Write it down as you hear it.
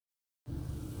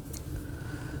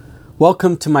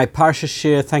Welcome to my Parsha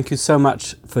Shir. Thank you so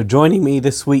much for joining me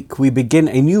this week. We begin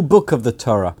a new book of the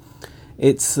Torah.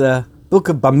 It's the book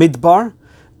of Bamidbar,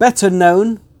 better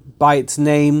known by its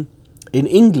name in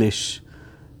English,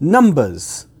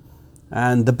 Numbers.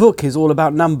 And the book is all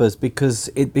about numbers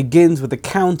because it begins with a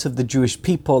count of the Jewish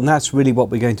people, and that's really what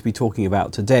we're going to be talking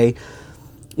about today.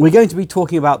 We're going to be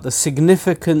talking about the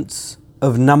significance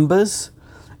of numbers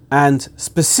and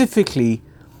specifically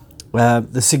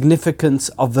the significance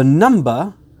of the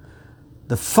number,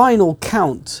 the final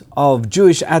count of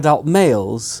Jewish adult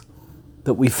males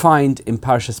that we find in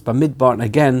Parshas Bamidbar, and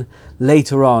again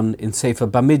later on in Sefer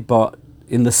Bamidbar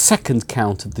in the second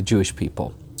count of the Jewish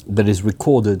people that is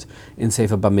recorded in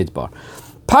Sefer Bamidbar.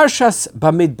 Parshas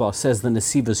Bamidbar, says the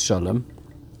Nesivos Shalom,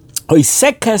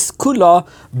 Oisekes kula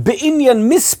be'inyan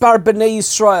mispar b'nei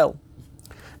Yisrael.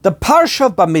 The Parsha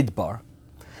of Bamidbar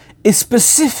is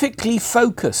specifically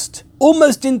focused,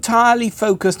 almost entirely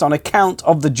focused on account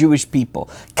of the Jewish people.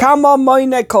 Kama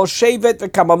moine kol shevet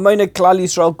v'kama moine klal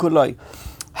Yisrael kuloi.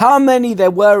 How many there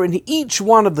were in each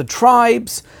one of the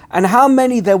tribes, and how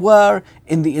many there were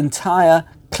in the entire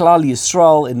Klal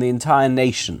Yisrael, in the entire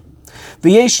nation.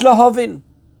 V'yesh lahovin,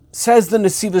 says the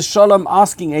Nesivos Shalom,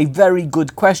 asking a very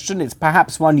good question. It's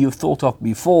perhaps one you've thought of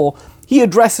before. He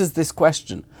addresses this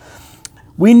question.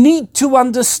 We need to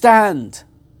understand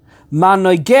what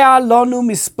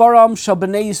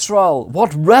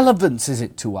relevance is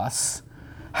it to us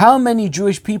how many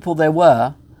Jewish people there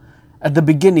were at the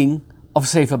beginning of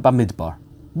Sefer Bamidbar?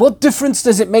 What difference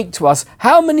does it make to us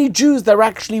how many Jews there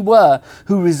actually were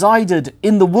who resided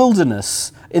in the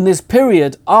wilderness in this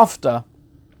period after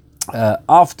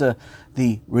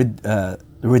the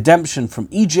redemption from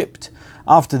Egypt,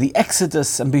 after the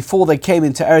Exodus, and before they came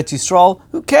into Eretz Yisrael?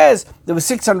 Who cares? There were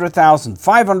 600,000,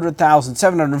 500,000,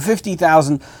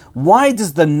 750,000. Why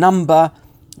does the number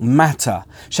matter?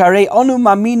 Sharei onu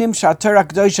maminim sha-Torah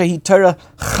Kedosha hi Torah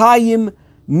Chaim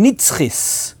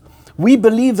Nitzchis. We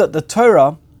believe that the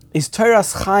Torah is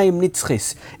Torah's Chaim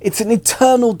Nitzchis. It's an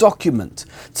eternal document.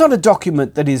 It's not a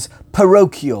document that is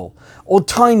parochial or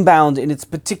time-bound in its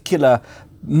particular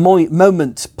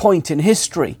point in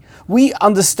history. We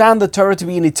understand the Torah to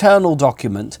be an eternal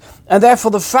document, and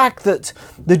therefore the fact that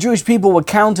the Jewish people were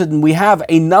counted and we have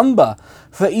a number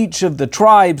for each of the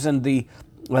tribes and the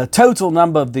total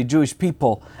number of the Jewish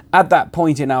people at that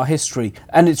point in our history,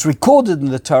 and it's recorded in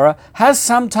the Torah, has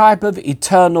some type of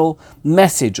eternal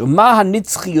message. What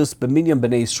is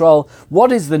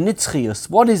the nitzchius?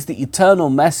 What is the eternal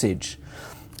message?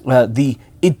 The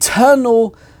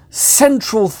eternal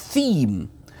central theme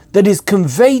that is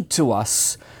conveyed to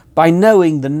us by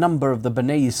knowing the number of the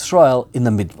Bnei Yisrael in the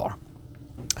Midbar.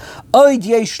 Oid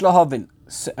yesh lahavin.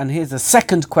 And here's the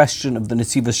second question of the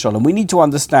Nesivos Shalom. We need to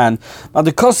understand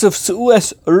because of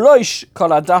Su'es Rosh Kol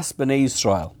Adas Bnei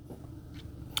Yisrael.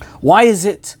 Why is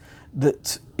it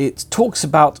that it talks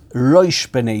about Rosh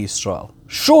Bnei Yisrael?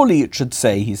 Surely it should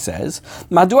say, he says,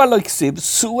 Madua lo ksiv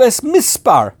Su'es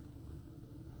Mispar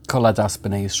Kol Adas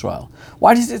Bnei Yisrael.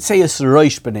 Why does it say it's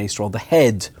Rosh Bnei Yisrael, the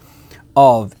head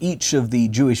of each of the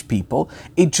Jewish people?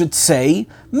 It should say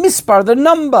Mispar, the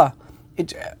number.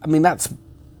 That's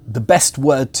the best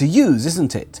word to use,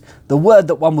 isn't it? The word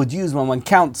that one would use when one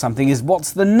counts something is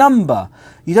what's the number.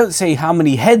 You don't say how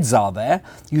many heads are there,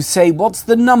 you say what's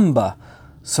the number.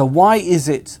 So why is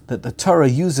it that the Torah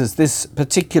uses this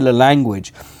particular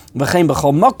language? Whenever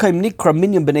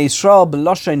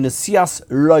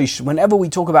we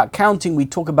talk about counting, we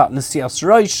talk about Nesias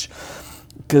Rosh.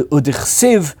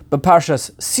 Udichsiv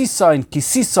b'Parshas Sisa and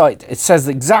Kisisa, it says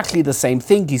exactly the same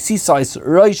thing. Kisisa is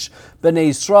Rosh Bnei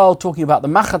Yisrael, talking about the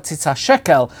Machatzis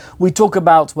HaShekel. We talk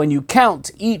about when you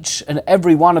count each and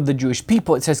every one of the Jewish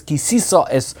people, it says Kisisa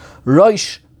is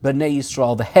Rosh Bnei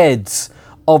Yisrael, the heads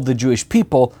of the Jewish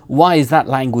people. Why is that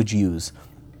language used?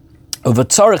 Why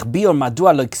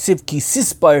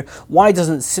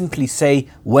doesn't it simply say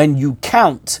when you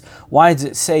count? Why does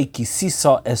it say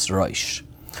Kisisa es Rosh?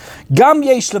 Gam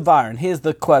yesh levar, and here's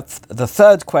the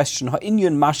third question. Why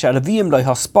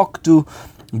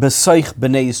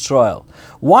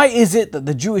is it that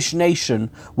the Jewish nation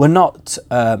were not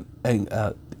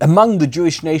among the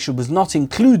Jewish nation was not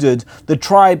included the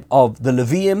tribe of the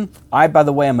Leviim? I, by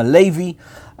the way, am a Levi,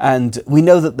 and we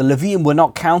know that the Leviim were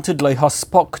not counted.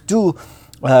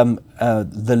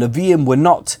 The Leviim were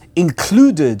not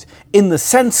included in the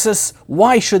census.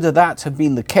 Why should that have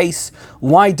been the case?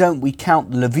 Why don't we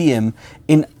count the Leviim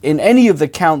in any of the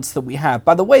counts that we have?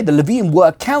 By the way, the Leviim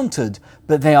were counted,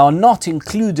 but they are not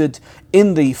included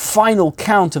in the final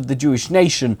count of the Jewish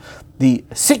nation, the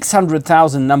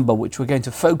 600,000 number, which we're going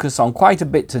to focus on quite a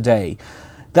bit today.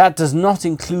 That does not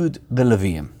include the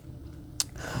Leviim.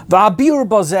 V'habir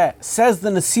bozeh, says the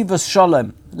Nesivos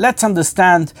Shalom. Let's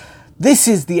understand, this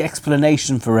is the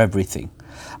explanation for everything.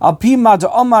 We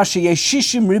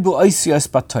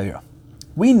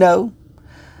know,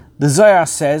 the Zohar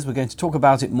says, we're going to talk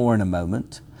about it more in a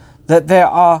moment, that there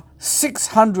are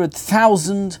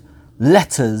 600,000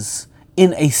 letters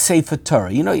in a Sefer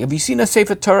Torah. You know, have you seen a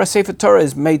Sefer Torah? Sefer Torah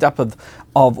is made up of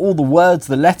all the words,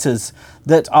 the letters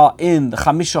that are in the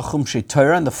Chamisha Chumshei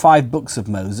Torah and the 5 books of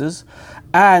Moses.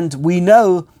 And we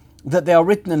know that they are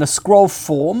written in a scroll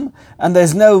form and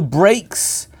there's no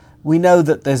breaks. We know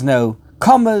that there's no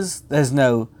commas, there's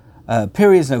no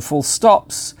periods, no full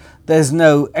stops, there's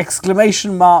no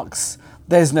exclamation marks,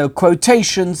 there's no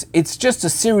quotations. It's just a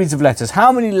series of letters.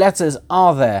 How many letters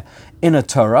are there in a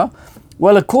Torah?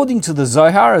 Well, according to the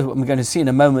Zohar, as we're going to see in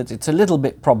a moment, it's a little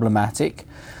bit problematic.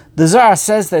 The Zohar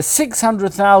says there's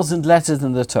 600,000 letters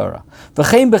in the Torah.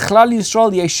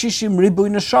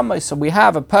 So we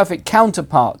have a perfect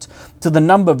counterpart to the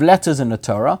number of letters in the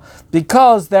Torah,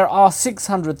 because there are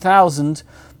 600,000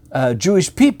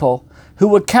 Jewish people who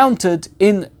were counted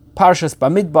in Parshas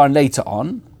Bamidbar and later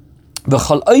on.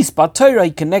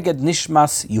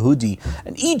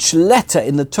 And each letter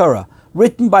in the Torah,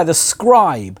 written by the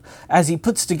scribe, as he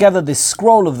puts together this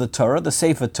scroll of the Torah, the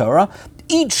Sefer Torah,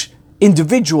 each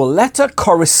individual letter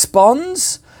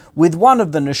corresponds with one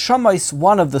of the neshamas,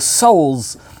 one of the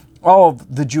souls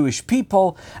of the Jewish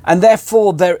people, and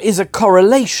therefore there is a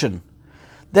correlation.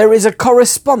 There is a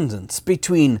correspondence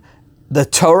between the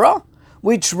Torah,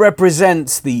 which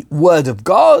represents the Word of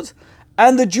God,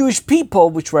 and the Jewish people,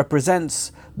 which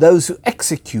represents those who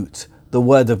execute the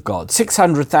Word of God.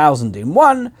 600,000 in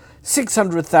one,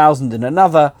 600,000 in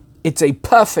another. It's a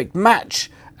perfect match,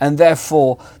 and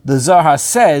therefore the Zohar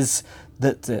says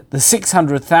that the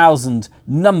 600,000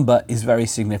 number is very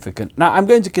significant. Now I'm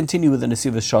going to continue with the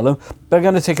Nesivos Shalom, but I'm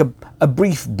going to take a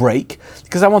brief break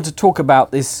because I want to talk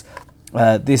about this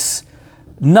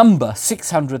number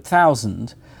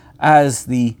 600,000 as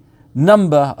the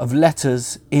number of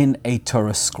letters in a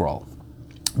Torah scroll.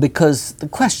 Because the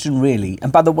question really,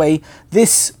 and by the way,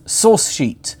 this source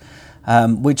sheet,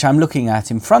 which I'm looking at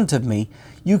in front of me,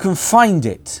 you can find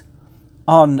it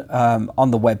on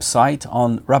the website,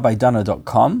 on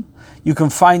rabbidana.com. You can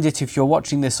find it if you're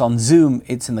watching this on Zoom,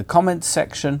 it's in the comments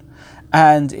section.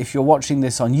 And if you're watching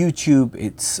this on YouTube,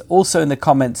 it's also in the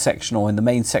comments section or in the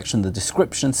main section, the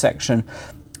description section.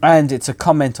 And it's a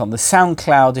comment on the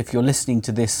SoundCloud. If you're listening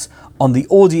to this on the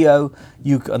audio,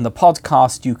 on the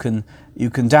podcast, you can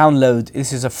download.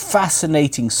 This is a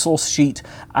fascinating source sheet.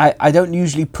 I don't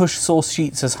usually push source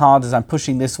sheets as hard as I'm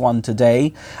pushing this one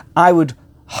today. I would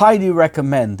highly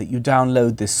recommend that you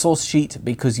download this source sheet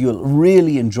because you'll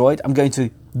really enjoy it. I'm going to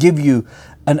give you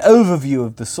an overview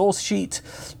of the source sheet,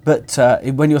 but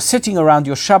when you're sitting around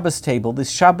your Shabbos table this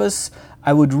Shabbos,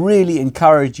 I would really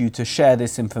encourage you to share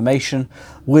this information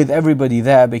with everybody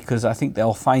there because I think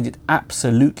they'll find it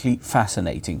absolutely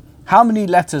fascinating. How many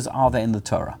letters are there in the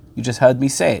Torah? You just heard me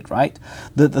say it, right?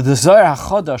 The Zohar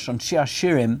HaChodesh on Shir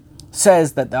Shirim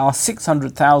says that there are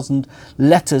 600,000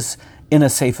 letters in a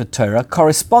Sefer Torah,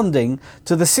 corresponding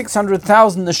to the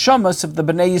 600,000 neshamas of the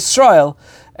Bnei Yisrael,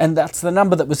 and that's the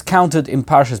number that was counted in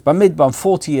Parshas Bamidbar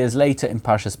 40 years later in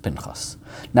Parshas Pinchas.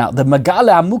 Now, the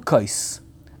Megale Amukos,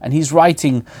 and he's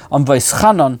writing on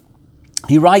Vaischanon,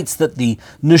 he writes that the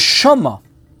neshama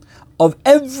of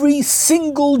every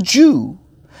single Jew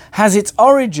has its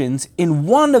origins in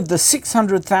one of the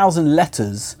 600,000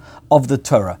 letters of the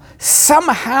Torah.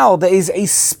 Somehow there is a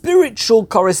spiritual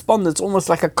correspondence, almost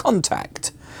like a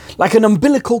contact, like an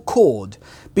umbilical cord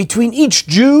between each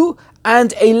Jew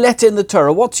and a letter in the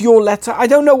Torah. What's your letter? I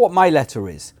don't know what my letter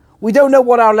is. We don't know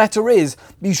what our letter is.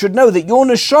 You should know that your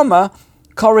neshama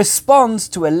corresponds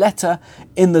to a letter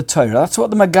in the Torah. That's what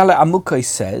the Megale Amukos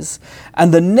says.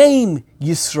 And the name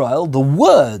Yisrael, the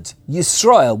word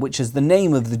Yisrael, which is the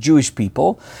name of the Jewish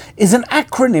people, is an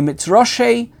acronym. It's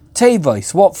Roshei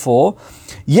Tevis. What for?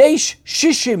 Yesh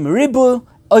Shishim Ribu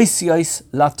Oisios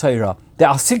La Torah. There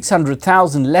are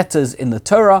 600,000 letters in the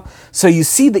Torah. So you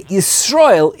see that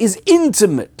Yisrael is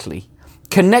intimately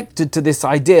connected to this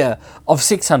idea of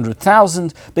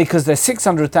 600,000 because there's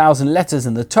 600,000 letters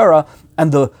in the Torah,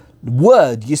 and the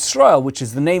word Yisrael, which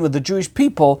is the name of the Jewish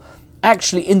people,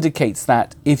 actually indicates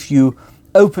that if you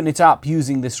open it up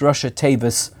using this Rosh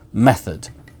Tevis method.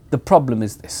 The problem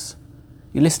is this.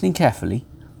 You're listening carefully.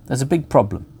 There's a big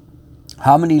problem.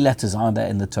 How many letters are there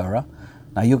in the Torah?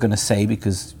 Now you're going to say,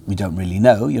 because we don't really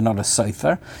know, you're not a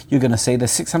sofer, you're going to say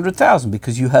there's 600,000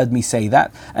 because you heard me say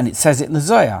that and it says it in the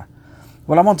Zohar.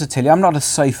 Well, I want to tell you, I'm not a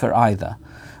sofer either,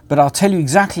 but I'll tell you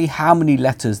exactly how many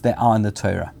letters there are in the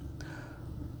Torah.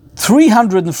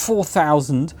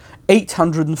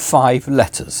 304,805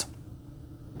 letters.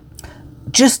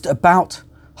 Just about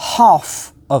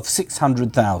half of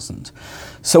 600,000.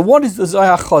 So what is the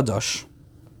Zohar Chodosh?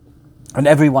 And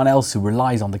everyone else who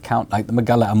relies on the count, like the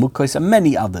Megillah Amukos and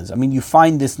many others. I mean, you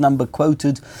find this number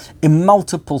quoted in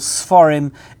multiple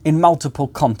Sfarim, in multiple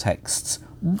contexts.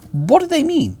 What do they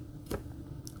mean?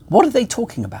 What are they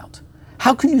talking about?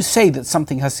 How can you say that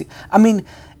something has... I mean,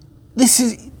 this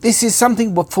is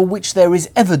something for which there is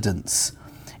evidence.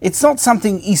 It's not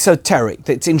something esoteric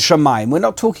that's in Shemaim. We're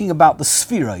not talking about the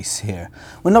Spheros here.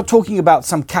 We're not talking about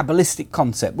some Kabbalistic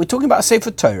concept. We're talking about Sefer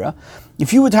Torah.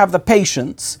 If you would have the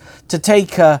patience to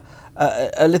take a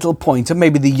little pointer,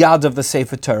 maybe the yad of the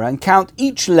Sefer Torah, and count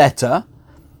each letter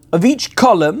of each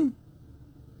column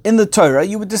in the Torah,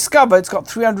 you would discover it's got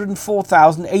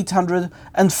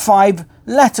 304,805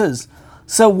 letters.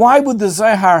 So why would the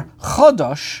Zohar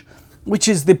Chodosh, which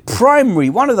is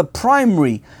one of the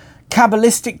primary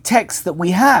Kabbalistic texts that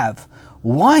we have,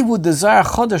 why would the Zohar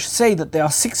Chodosh say that there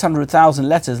are 600,000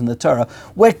 letters in the Torah,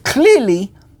 where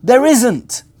clearly there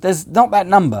isn't? There's not that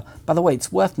number. By the way,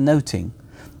 it's worth noting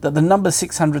that the number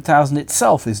 600,000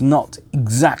 itself is not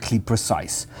exactly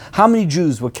precise. How many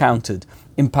Jews were counted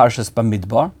in Parshas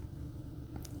Bamidbar?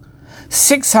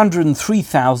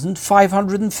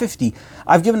 603,550.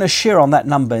 I've given a share on that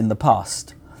number in the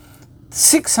past.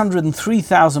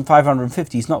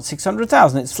 603,550 is not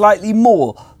 600,000. It's slightly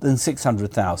more than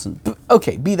 600,000. But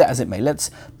okay, be that as it may.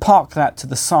 Let's park that to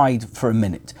the side for a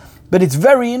minute. But it's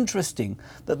very interesting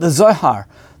that the Zohar,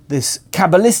 this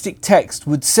Kabbalistic text,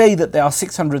 would say that there are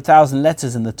 600,000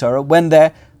 letters in the Torah when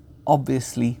there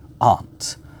obviously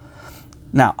aren't.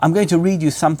 Now, I'm going to read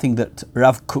you something that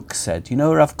Rav Kook said. You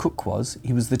know who Rav Kook was?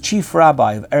 He was the chief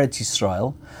rabbi of Eretz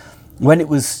Yisrael when it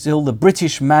was still the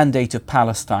British Mandate of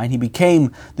Palestine. He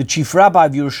became the chief rabbi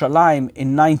of Yerushalayim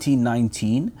in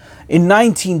 1919. In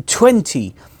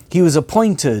 1920, he was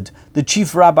appointed the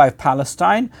chief rabbi of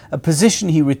Palestine, a position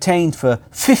he retained for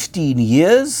 15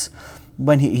 years.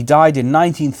 When he died in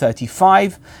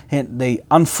 1935,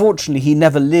 unfortunately, he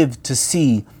never lived to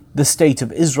see the state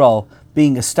of Israel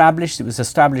being established. It was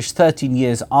established 13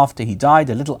 years after he died,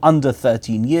 a little under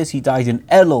 13 years. He died in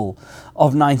Elul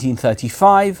of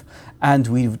 1935, and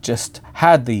we've just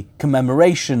had the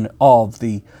commemoration of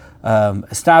the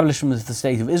establishment of the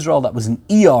state of Israel. That was in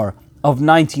Iyar of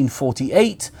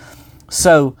 1948.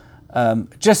 So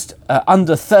just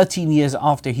under 13 years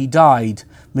after he died,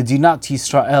 Medinat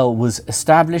Yisrael was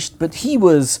established, but he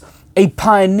was a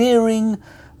pioneering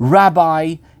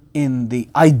rabbi in the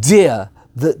idea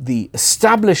that the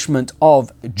establishment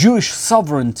of Jewish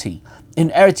sovereignty in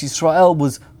Eretz Yisrael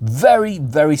was very,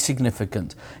 very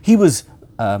significant. He was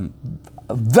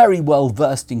very well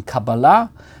versed in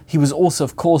Kabbalah. He was also,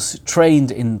 of course,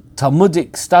 trained in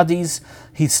Talmudic studies.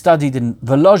 He studied in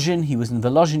Volozhin. He was in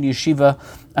Volozhin Yeshiva.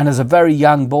 And as a very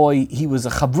young boy, he was a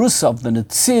chavrusa of the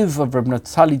Netziv of Reb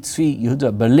Naftali Tzvi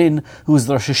Yehuda Berlin, who was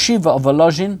the Rosh Yeshiva of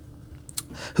Volozhin,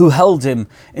 who held him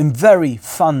in very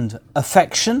fond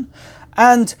affection.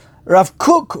 And Rav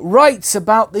Kook writes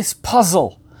about this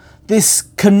puzzle, this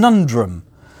conundrum,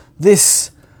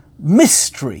 this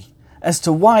mystery as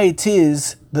to why it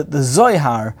is that the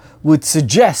Zohar would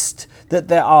suggest that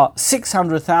there are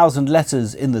 600,000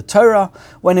 letters in the Torah,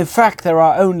 when in fact there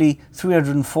are only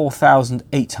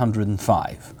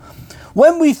 304,805.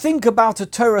 When we think about a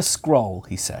Torah scroll,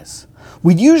 he says,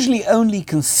 we usually only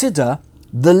consider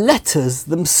the letters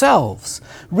themselves,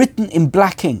 written in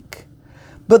black ink.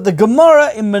 But the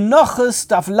Gemara in Menachos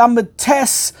Daf Lamed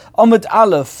Tes Amud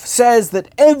Aleph says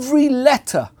that every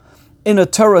letter in a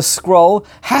Torah scroll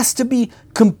has to be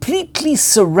completely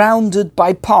surrounded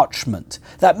by parchment.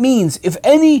 That means if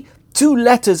any two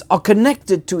letters are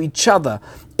connected to each other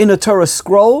in a Torah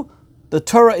scroll, the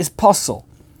Torah is posel.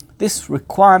 This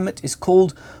requirement is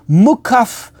called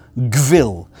Mukaf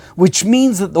Gvil, which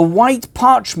means that the white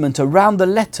parchment around the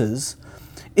letters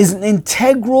is an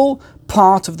integral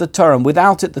part of the Torah, and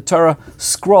without it the Torah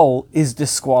scroll is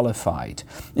disqualified.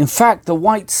 In fact, the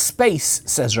white space,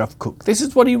 says Rav Kook, this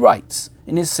is what he writes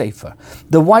in his Sefer,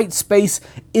 the white space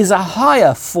is a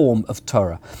higher form of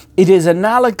Torah. It is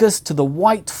analogous to the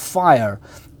white fire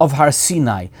of Har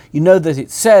Sinai. You know that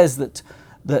it says that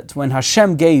when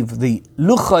Hashem gave the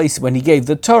Luchos, when he gave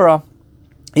the Torah,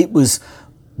 it was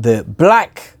the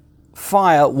black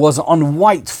fire was on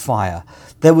white fire.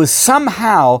 There was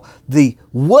somehow the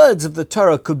words of the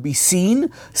Torah could be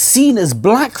seen as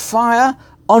black fire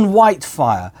on white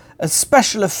fire. A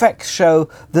special effects show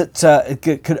that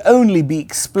it could only be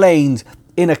explained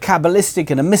in a Kabbalistic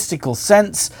and a mystical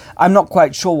sense. I'm not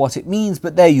quite sure what it means,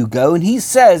 but there you go. And he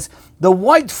says the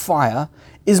white fire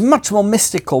is much more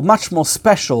mystical, much more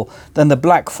special than the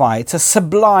black fire. It's a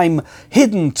sublime,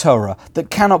 hidden Torah that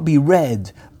cannot be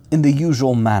read in the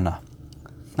usual manner.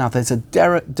 Now, there's a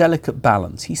delicate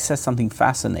balance. He says something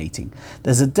fascinating.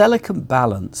 There's a delicate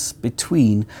balance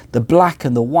between the black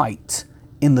and the white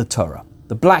in the Torah.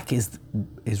 The black is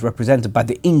represented by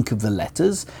the ink of the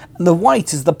letters, and the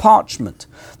white is the parchment.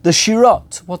 The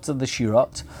shirot, what are the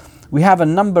shirot? We have a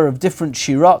number of different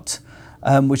shirot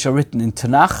which are written in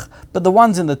Tanakh, but the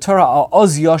ones in the Torah are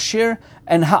Oz Yoshir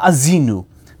and Ha'azinu.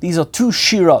 These are two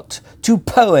shirot, two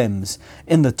poems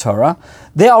in the Torah.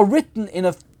 They are written in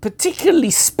a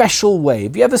particularly special way.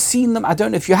 Have you ever seen them? I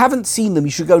don't know. If you haven't seen them,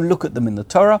 you should go and look at them in the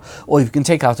Torah, or if you can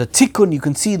take out a tikkun, you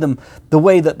can see them the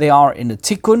way that they are in a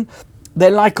tikkun. They're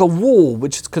like a wall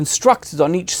which is constructed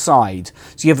on each side.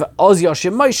 So you have Oz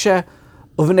Yoshir Moshe,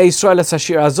 Uvnei Yisrael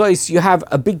Sashir Azois, you have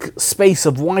a big space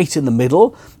of white in the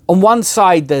middle. On one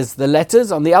side there's the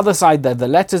letters, on the other side there are the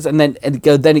letters, and then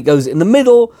it goes in the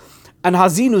middle. And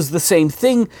Hazinu is the same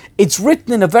thing. It's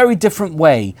written in a very different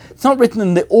way. It's not written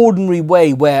in the ordinary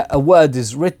way where a word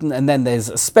is written and then there's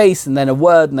a space and then a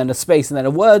word and then a space and then a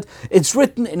word. It's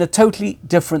written in a totally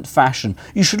different fashion.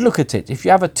 You should look at it. If you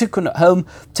have a tikkun at home,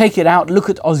 take it out, look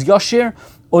at Oz Yoshir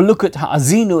or look at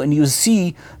Ha'azinu, and you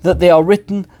see that they are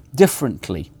written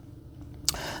differently.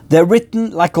 They're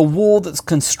written like a wall that's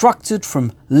constructed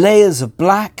from layers of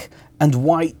black and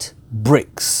white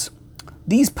bricks.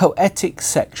 These poetic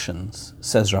sections,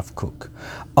 says Rav Kook,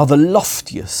 are the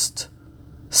loftiest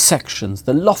sections,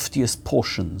 the loftiest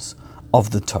portions of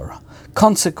the Torah.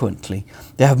 Consequently,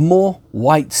 they have more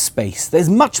white space. There's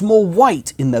much more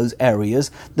white in those areas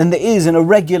than there is in a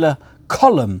regular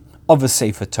column of a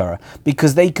Sefer Torah,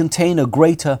 because they contain a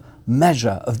greater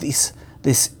measure of this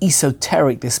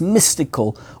esoteric, this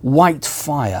mystical white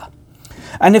fire.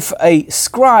 And if a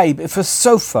scribe, if a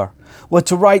sofer, were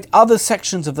to write other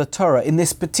sections of the Torah in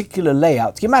this particular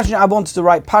layout. Imagine I wanted to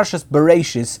write Parshas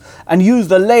Bereshis and use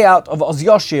the layout of Oz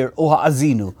Yoshir or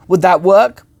Ha'azinu. Would that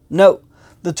work? No.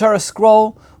 The Torah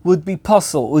scroll would be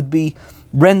puzzled, would be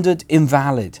rendered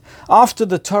invalid. After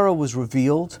the Torah was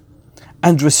revealed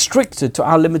and restricted to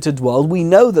our limited world, we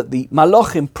know that the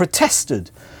Malachim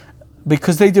protested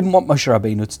because they didn't want Moshe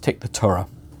Rabbeinu to take the Torah.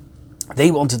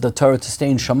 They wanted the Torah to stay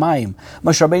in Shamayim.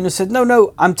 Moshe Rabbeinu said,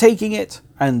 no, I'm taking it.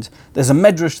 And there's a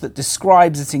medrash that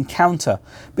describes this encounter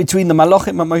between the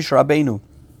Malachim and Moshe Rabbeinu.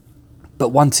 But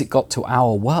once it got to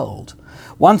our world,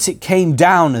 once it came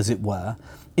down, as it were,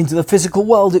 into the physical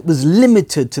world, it was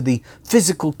limited to the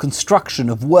physical construction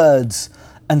of words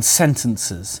and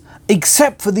sentences,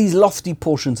 except for these lofty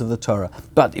portions of the Torah.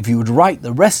 But if you would write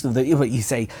the rest of you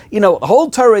say, the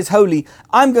whole Torah is holy,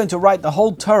 I'm going to write the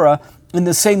whole Torah in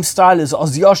the same style as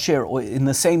Oz Yoshir or in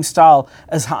the same style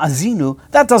as Ha'azinu,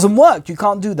 that doesn't work. You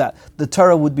can't do that. The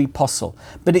Torah would be possible.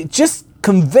 But it just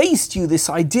conveys to you this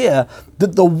idea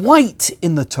that the white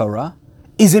in the Torah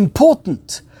is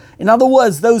important. In other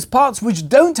words, those parts which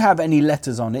don't have any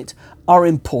letters on it are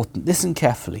important. Listen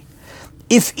carefully.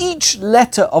 If each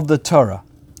letter of the Torah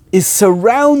is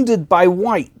surrounded by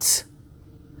white,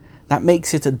 that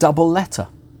makes it a double letter,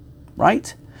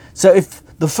 right? So if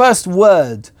the first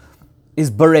word is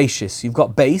Bereshis, you've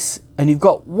got base and you've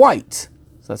got white,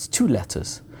 so that's two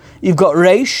letters. You've got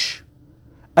Reish,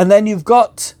 and then you've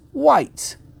got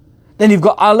white. Then you've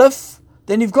got Aleph,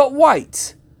 then you've got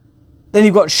white. Then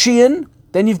you've got Shein,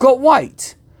 then you've got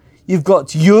white. You've got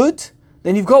Yud,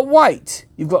 then you've got white.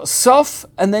 You've got Sof,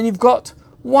 and then you've got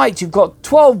white. You've got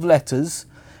 12 letters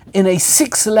in a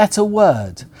 6-letter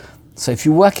word. So if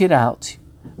you work it out,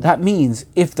 that means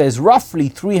if there's roughly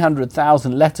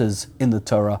 300,000 letters in the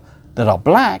Torah that are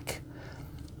black,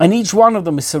 and each one of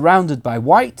them is surrounded by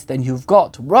white, then you've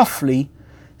got roughly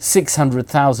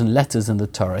 600,000 letters in the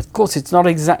Torah. Of course, it's not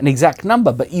an exact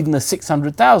number, but even the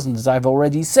 600,000, as I've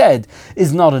already said,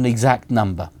 is not an exact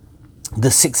number.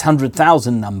 The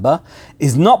 600,000 number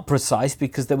is not precise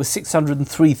because there were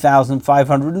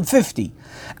 603,550.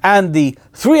 And the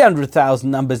 300,000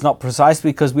 number is not precise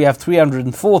because we have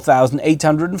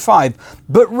 304,805.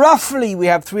 But roughly we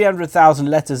have 300,000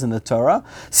 letters in the Torah,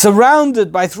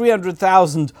 surrounded by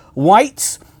 300,000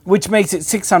 whites, which makes it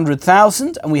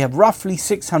 600,000. And we have roughly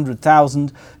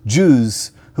 600,000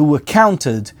 Jews who were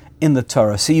counted in the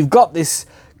Torah. So you've got this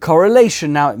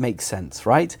correlation. Now it makes sense,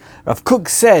 right? Rav Kook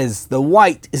says the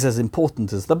white is as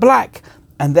important as the black,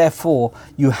 and therefore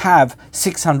you have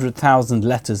 600,000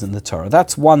 letters in the Torah.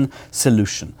 That's one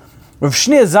solution. Rav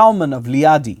Shneur Zalman of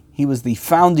Liadi, he was the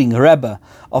founding Rebbe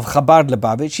of Chabad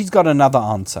Lubavitch, he's got another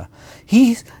answer.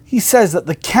 He says that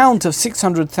the count of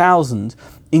 600,000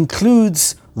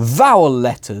 includes vowel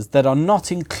letters that are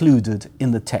not included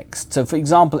in the text. So for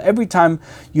example, every time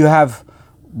you have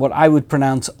what I would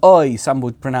pronounce oi, some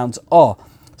would pronounce o.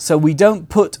 So we don't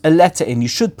put a letter in. You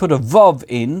should put a vav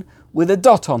in with a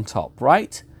dot on top,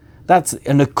 right? That's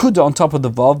an akuda on top of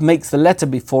the vav makes the letter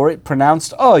before it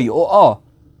pronounced oi or o.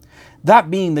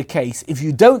 That being the case, if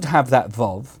you don't have that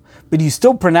vav, but you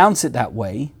still pronounce it that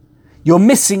way, you're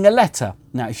missing a letter.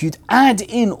 Now, if you'd add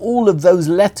in all of those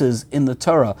letters in the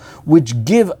Torah, which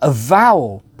give a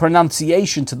vowel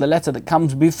pronunciation to the letter that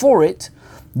comes before it,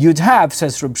 you'd have,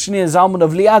 says Reb Shneur Zalman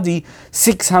of Liadi,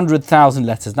 600,000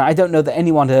 letters. Now, I don't know that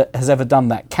anyone has ever done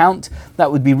that count.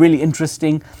 That would be really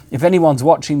interesting. If anyone's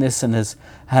watching this and has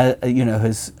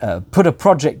put a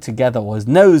project together, or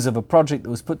knows of a project that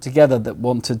was put together that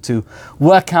wanted to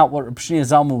work out what Reb Shneur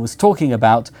Zalman was talking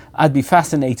about, I'd be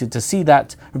fascinated to see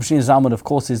that. Reb Shneur Zalman, of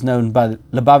course, is known by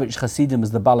Lubavitch Hasidim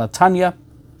as the Baal HaTanya.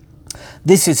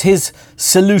 This is his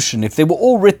solution. If they were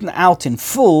all written out in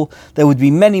full, there would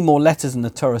be many more letters in the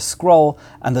Torah scroll,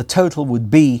 and the total would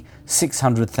be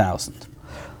 600,000.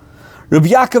 Rabbi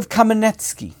Yaakov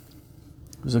Kamenetsky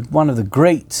was one of the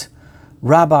great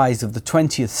rabbis of the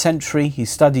 20th century. He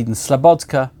studied in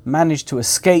Slobodka, managed to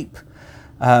escape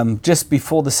just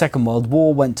before the Second World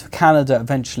War, went to Canada,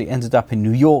 eventually ended up in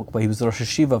New York, where he was the Rosh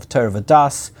Hashiva of Torah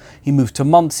Vodaas. He moved to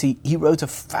Monsey. He wrote a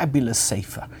fabulous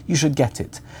sefer. You should get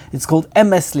it. It's called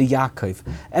Emes LeYaakov.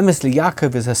 Emes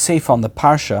LeYaakov is a sefer on the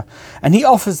Parsha, and he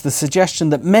offers the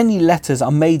suggestion that many letters are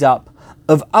made up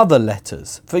of other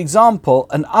letters. For example,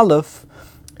 an Aleph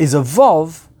is a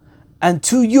Vav and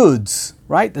two Yuds,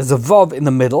 right? There's a Vav in the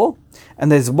middle,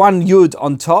 and there's one Yud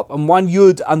on top and one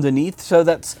Yud underneath, so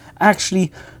that's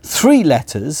actually 3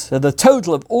 letters. So the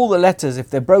total of all the letters,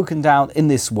 if they're broken down in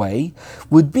this way,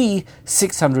 would be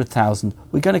 600,000.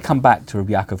 We're going to come back to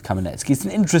Rabbi Yaakov Kamenetsky. It's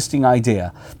an interesting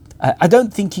idea. I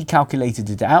don't think he calculated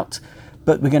it out,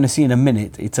 but we're going to see in a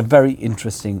minute. It's a very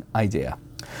interesting idea.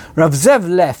 Rav Zev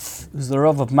Leff, who's the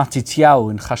Rav of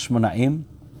Matityahu in Chashmonaim,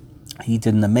 he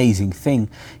did an amazing thing.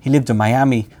 He lived in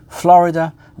Miami,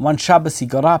 Florida. One Shabbos he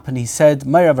got up and he said,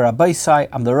 Meirav Rabbeisai,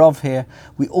 I'm the Rav here.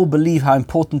 We all believe how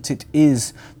important it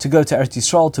is to go to Eretz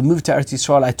Yisrael, to move to Eretz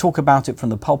Yisrael. I talk about it from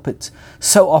the pulpit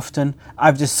so often.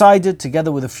 I've decided,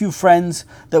 together with a few friends,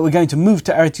 that we're going to move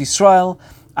to Eretz Yisrael.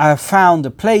 I have found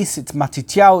a place, it's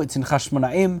Matityahu, it's in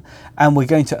Chashmonaim, and we're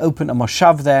going to open a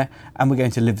moshav there, and we're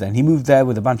going to live there. And he moved there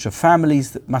with a bunch of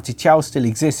families. Matityahu still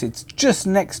exists. It's just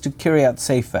next to Kiryat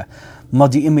Sefer,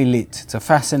 Modi'im Ilit. It's a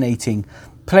fascinating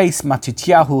place,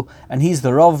 Matityahu, and he's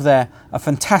the Rav there, a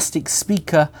fantastic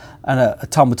speaker and a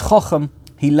Talmud Chochem.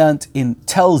 He learnt in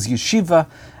Telz Yeshiva,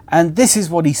 and this is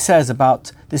what he says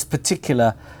about this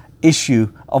particular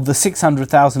issue of the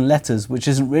 600,000 letters, which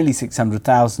isn't really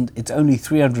 600,000, it's only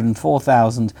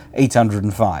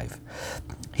 304,805.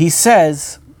 He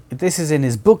says, this is in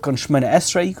his book on Shemona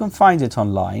Esrei, you can find it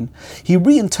online. He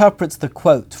reinterprets the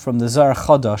quote from the Zohar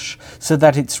Chodosh so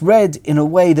that it's read in a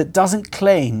way that doesn't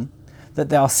claim that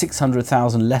there are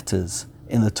 600,000 letters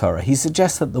in the Torah. He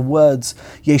suggests that the words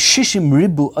Yeshishim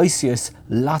Ribu Oisios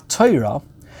La Torah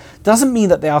doesn't mean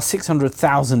that there are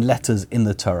 600,000 letters in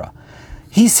the Torah.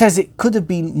 He says it could have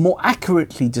been more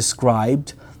accurately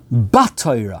described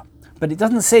Ba-Torah, but it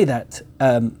doesn't say that.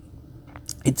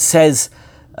 It says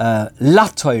La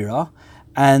Torah,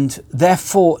 and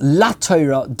therefore La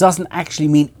Torah doesn't actually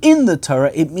mean in the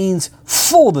Torah, it means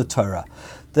for the Torah.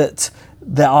 That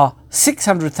there are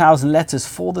 600,000 letters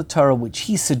for the Torah, which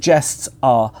he suggests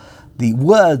are the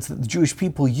words that the Jewish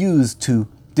people use to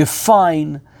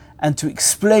define and to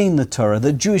explain the Torah.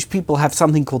 The Jewish people have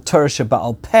something called Torah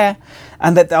Sheba'al Peh,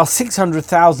 and that there are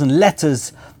 600,000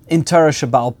 letters in Torah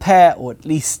Sheba'al Peh, or at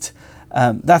least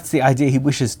that's the idea he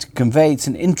wishes to convey. It's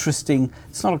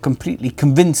it's not a completely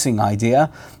convincing idea,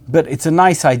 but it's a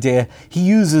nice idea. He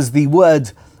uses the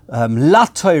word La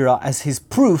Torah as his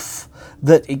proof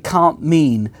that it can't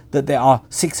mean that there are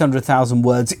 600,000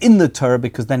 words in the Torah,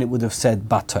 because then it would have said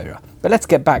Ba Torah. But let's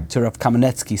get back to Rav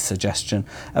Kamenetsky's suggestion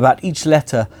about each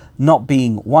letter not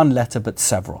being one letter but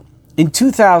several. In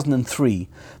 2003,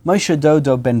 Moshe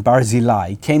Dodo ben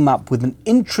Barzilai came up with an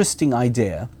interesting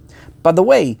idea. By the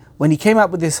way, when he came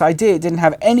up with this idea, it didn't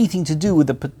have anything to do with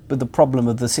the problem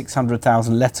of the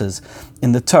 600,000 letters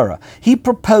in the Torah. He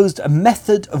proposed a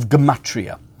method of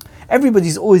gematria.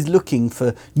 Everybody's always looking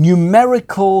for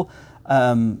numerical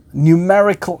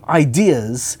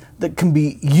ideas that can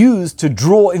be used to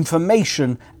draw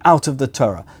information out of the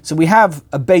Torah. So we have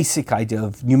a basic idea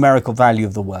of numerical value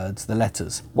of the words, the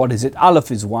letters. What is it?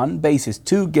 Aleph is 1, Beis is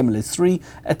 2, Gimel is 3,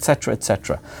 etc.,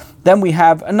 etc. Then we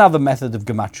have another method of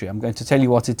gematria. I'm going to tell you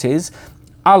what it is.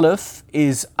 Aleph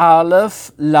is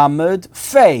Aleph, Lamed,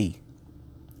 Fei,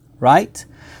 right?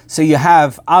 So you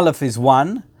have Aleph is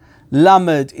 1,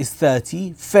 Lamed is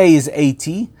 30, Fei is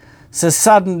 80. So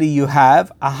suddenly you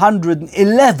have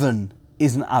 111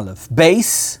 is an Aleph.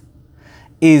 Base,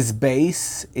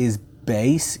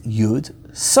 Yud,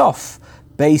 Sof.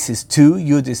 Base is 2,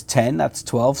 Yud is 10, that's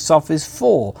 12, Sof is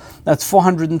 4, that's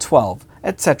 412,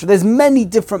 etc. There's many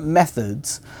different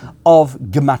methods of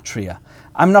gematria.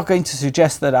 I'm not going to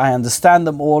suggest that I understand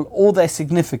them all or their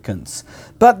significance.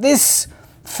 But this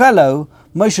fellow,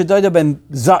 Moshe Dodo ben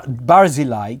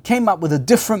Barzilai, came up with a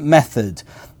different method,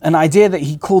 an idea that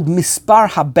he called Mispar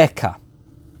Habeka.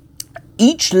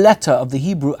 Each letter of the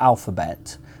Hebrew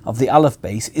alphabet, of the Aleph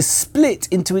base, is split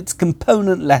into its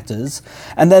component letters,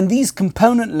 and then these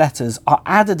component letters are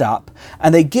added up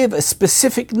and they give a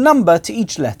specific number to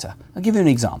each letter. I'll give you an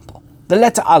example. The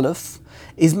letter Aleph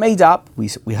is made up, we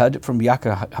heard it from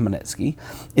Yaakov Hamanetsky,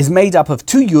 is made up of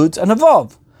 2 Yuds and a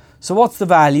Vav. So what's the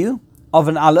value of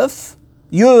an Aleph?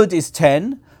 Yud is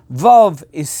 10, Vav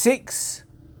is 6,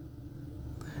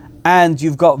 and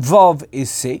you've got Vav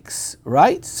is 6,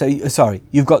 right? So,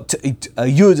 you've got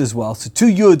Yud as well. So 2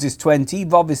 Yuds is 20,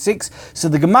 Vav is 6. So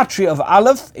the gematria of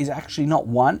Aleph is actually not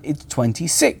 1, it's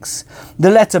 26.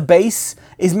 The letter base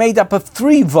is made up of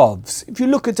 3 Vavs. If you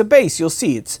look at a base, you'll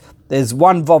see there's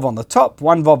 1 Vav on the top,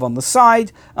 1 Vav on the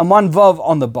side, and 1 Vav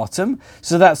on the bottom.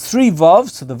 So that's 3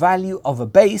 Vavs. So the value of a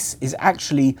base is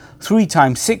actually 3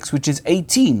 times 6, which is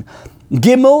 18.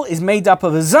 Gimel is made up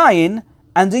of a Zayin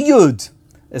and a Yud.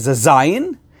 There's a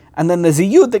Zayin, and then there's a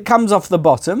Yud that comes off the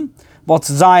bottom. What's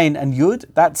Zayin and Yud?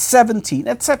 That's 17,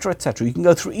 etc., etc. You can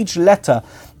go through each letter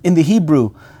in the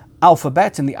Hebrew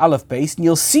alphabet, in the Aleph base, and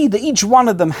you'll see that each one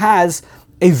of them has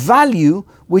a value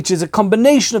which is a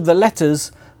combination of the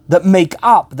letters that make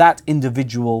up that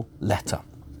individual letter.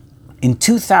 In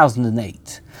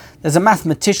 2008, there's a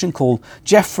mathematician called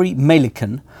Jeffrey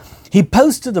Melican. He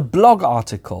posted a blog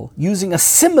article using a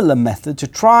similar method to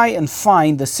try and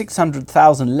find the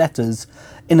 600,000 letters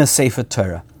in a Sefer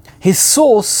Torah. His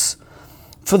source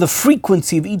for the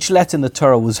frequency of each letter in the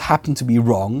Torah happened to be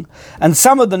wrong, and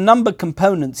some of the number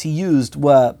components he used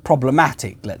were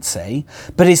problematic, let's say,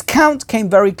 but his count came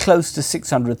very close to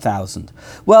 600,000.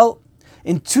 Well,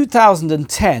 in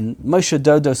 2010, Moshe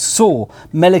Dodo saw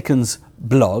Melican's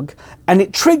blog, and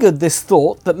it triggered this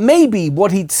thought that maybe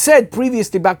what he'd said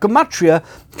previously about gematria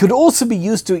could also be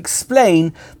used to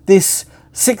explain this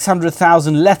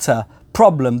 600,000 letter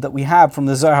problem that we have from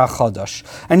the Zohar HaChodesh.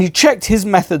 And he checked his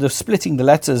method of splitting the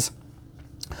letters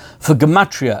for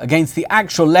gematria against the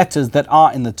actual letters that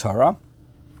are in the Torah.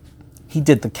 He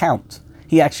did the count.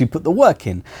 He actually put the work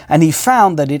in, and he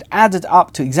found that it added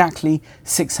up to exactly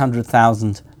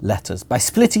 600,000 letters. By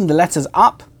splitting the letters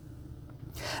up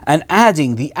and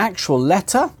adding the actual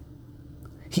letter,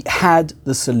 he had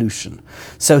the solution.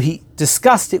 So he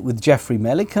discussed it with Jeffrey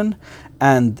Melican,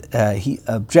 and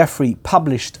Jeffrey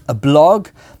published a blog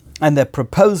and their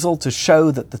proposal to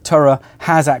show that the Torah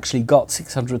has actually got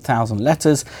 600,000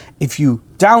 letters. If you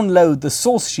download the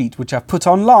source sheet, which I've put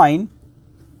online,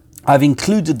 I've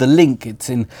included the link. It's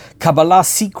in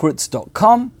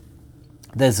KabbalahSecrets.com.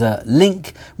 There's a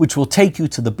link which will take you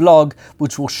to the blog,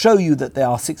 which will show you that there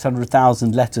are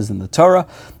 600,000 letters in the Torah.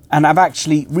 And I've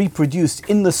actually reproduced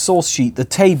in the source sheet the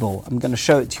table. I'm going to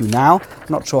show it to you now. I'm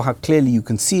not sure how clearly you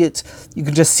can see it. You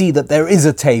can just see that there is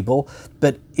a table,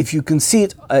 but if you can see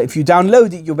it, if you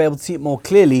download it, you'll be able to see it more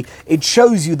clearly. It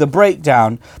shows you the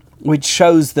breakdown, which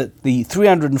shows that the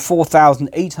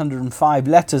 304,805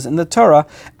 letters in the Torah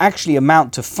actually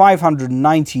amount to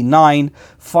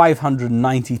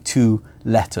 592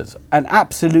 letters. An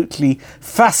absolutely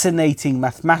fascinating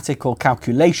mathematical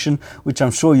calculation, which I'm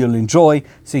sure you'll enjoy.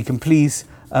 So you can please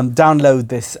download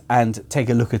this and take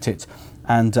a look at it.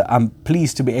 And I'm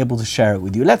pleased to be able to share it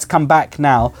with you. Let's come back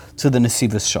now to the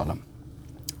Nesivos Shalom.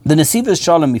 The Nesivos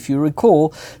Shalom, if you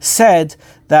recall, said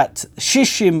that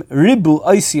Shishim Ribu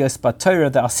Oisios Torah,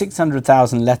 there are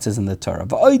 600,000 letters in the Torah.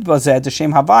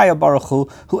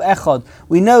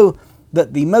 We know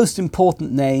that the most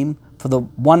important name for the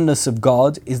oneness of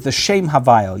God is the Shem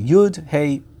Havaya, Yud,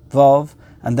 Hey, Vav,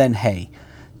 and then Hey.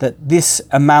 That this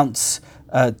amounts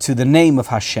to the name of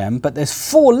Hashem, but there's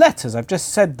 4 letters, I've just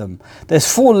said them. There's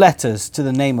 4 letters to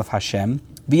the name of Hashem.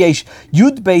 V'yesh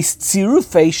Yud based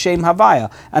Tzirufei Shem Havaya,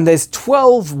 and there's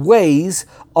 12 ways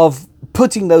of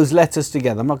putting those letters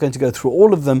together. I'm not going to go through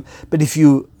all of them, but if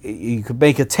you could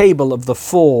make a table of the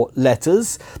 4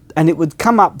 letters, and it would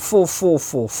come up 4, 4,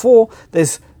 4, 4.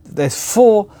 There's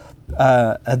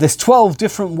 12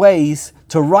 different ways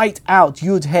to write out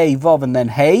Yud, Hey, Vav, and then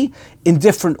Hey in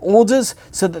different orders,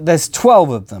 so that there's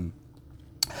 12 of them.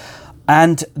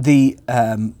 And the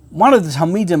one of the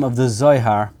Talmidim of the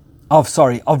Zohar, of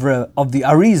the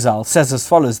Arizal, says as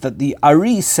follows, that the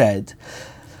Ari said,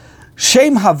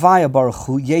 Shem Havaya Baruch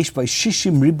Hu yesh by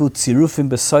shishim ribu tzirufim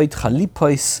besoid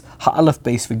chalipois ha'alef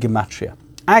beis v'gematria.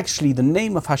 Actually, the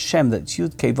name of Hashem, that's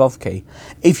Yud Kei Vav Kei,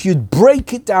 if you'd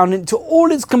break it down into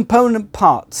all its component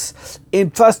parts,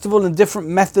 first of all, in different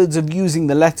methods of using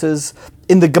the letters,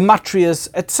 in the gematrias,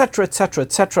 etc., etc.,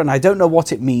 etc., and I don't know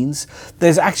what it means,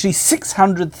 there's actually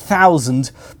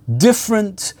 600,000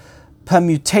 different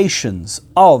permutations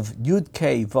of Yud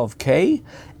Kei Vav Kei,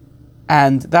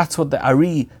 and that's what the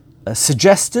Ari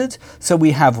suggested. So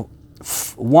we have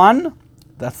 1,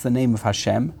 that's the name of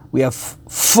Hashem. We have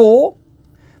 4,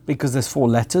 because there's 4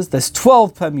 letters. There's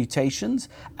 12 permutations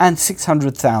and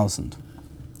 600,000.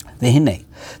 V'hinei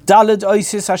Daled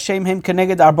Oisis Hashem Hem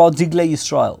Keneged Arba Diglei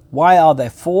Yisrael. Why are there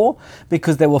 4?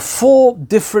 Because there were 4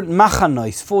 different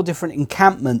machanois, 4 different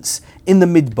encampments in the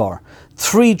Midbar.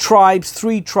 3 tribes,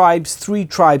 3 tribes, 3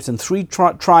 tribes, and 3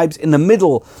 tribes. In the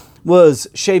middle was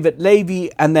Shevet Levi,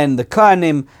 and then the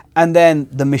Kohanim, and then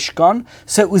the Mishkan.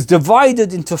 So it was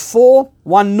divided into 4,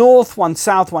 1 north, 1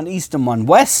 south, 1 east, and 1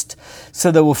 west. So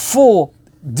there were 4.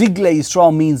 Diglei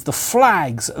Yisrael means the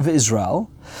flags of Israel.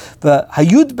 The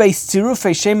Hayud Beis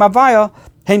Tzirufei Shem Havaya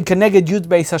Hem Keneged Yud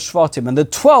Beis Hashvatim. And the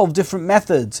 12 different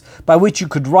methods by which you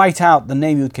could write out the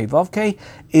name Yud Kei Vav Kei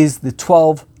is the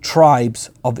 12 tribes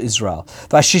of Israel.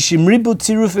 Vashishim Ribu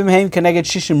Tzirufim Hem Keneged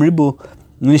Shishim Ribu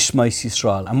Nishmais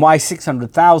Yisrael. And why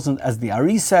 600,000, as the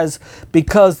Ari says?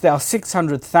 Because there are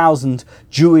 600,000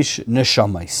 Jewish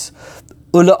neshamas.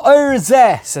 Ula'or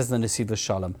zeh, says the Nesiv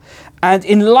Shalom. And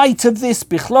in light of this,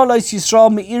 Bichlolais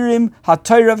Yisrael Me'irim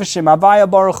HaTorah V'Shem Havaya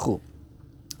Baruch Hu.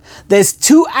 There's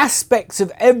 2 aspects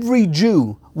of every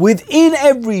Jew. Within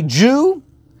every Jew,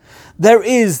 there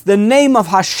is the name of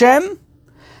Hashem,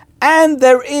 and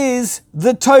there is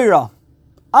the Torah.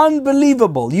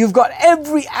 Unbelievable. You've got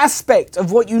every aspect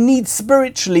of what you need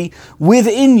spiritually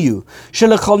within you.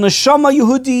 Shelachol neshama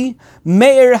Yehudi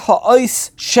meir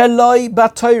ha'ois sheloi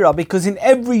b'Torah, because in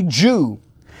every Jew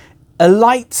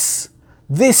alights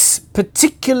this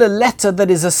particular letter that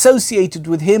is associated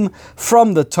with him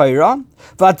from the Torah.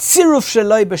 V'atziruf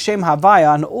sheloi b'shem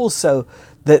havaya, and also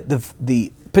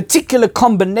the particular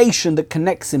combination that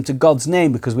connects him to God's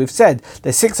name, because we've said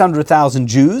there's 600,000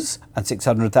 Jews and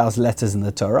 600,000 letters in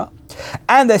the Torah,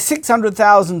 and there's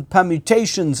 600,000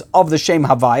 permutations of the Shem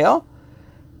Havaya,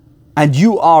 and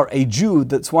you are a Jew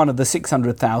that's one of the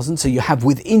 600,000, so you have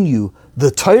within you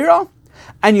the Torah,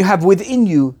 and you have within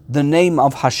you the name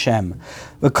of Hashem.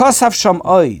 V'kosav sham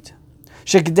oid,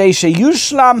 shekdei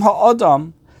sheyushlam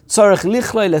ha'odam tzorech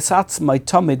lichloi lesatzmai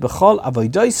tamid b'chol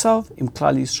avodosav im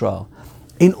klal Yisrael.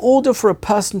 In order for a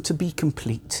person to be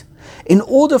complete, in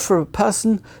order for a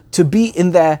person to be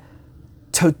in their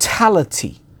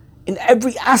totality, in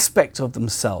every aspect of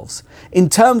themselves, in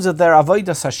terms of their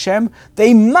avodas Hashem,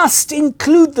 they must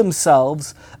include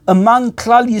themselves among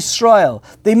Klal Yisrael.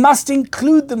 They must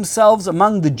include themselves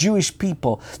among the Jewish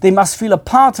people. They must feel a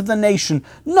part of the nation,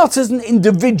 not as an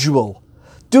individual,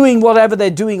 doing whatever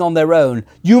they're doing on their own.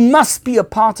 You must be a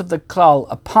part of the Klal,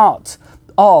 a part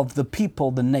of the people,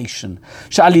 the nation.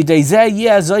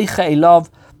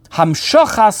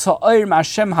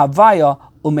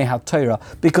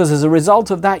 Because as a result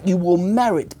of that, you will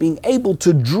merit being able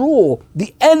to draw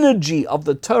the energy of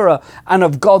the Torah and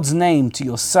of God's name to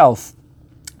yourself.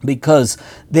 Because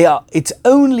it's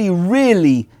only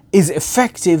really is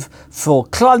effective for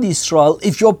Klal Yisrael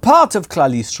if you're part of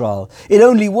Klal Yisrael. It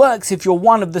only works if you're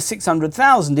one of the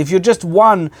 600,000. If you're just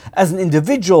one as an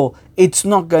individual, it's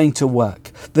not going to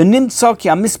work. From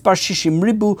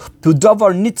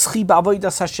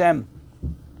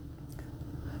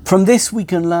this we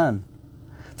can learn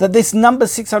that this number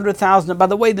 600,000, and by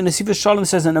the way, the Nesiv Shalom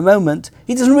says in a moment,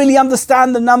 he doesn't really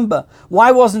understand the number.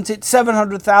 Why wasn't it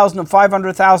 700,000 and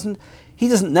 500,000? He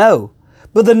doesn't know.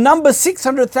 But the number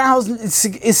 600,000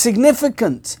 is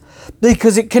significant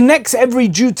because it connects every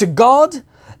Jew to God,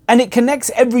 and it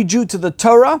connects every Jew to the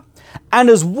Torah. And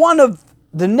as one of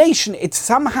the nation, it's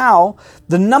somehow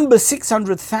the number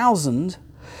 600,000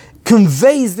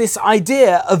 conveys this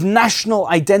idea of national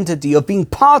identity, of being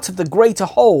part of the greater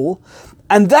whole.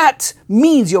 And that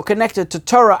means you're connected to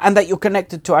Torah and that you're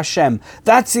connected to Hashem.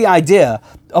 That's the idea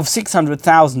of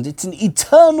 600,000. It's an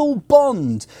eternal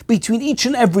bond between each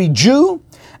and every Jew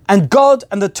and God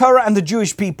and the Torah and the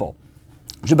Jewish people.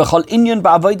 Because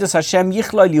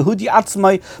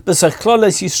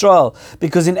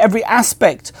in every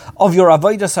aspect of your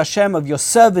avodas Hashem, of your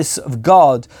service of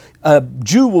God, a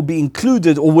Jew will be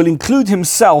included or will include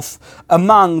himself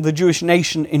among the Jewish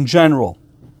nation in general.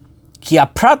 Ki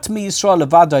aprat mi Yisrael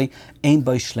levadai ein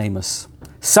bo shleimus.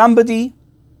 Somebody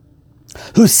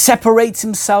who separates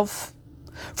himself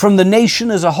from the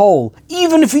nation as a whole,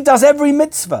 even if he does every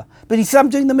mitzvah, but he says, I'm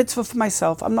doing the mitzvah for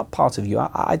myself, I'm not part of you,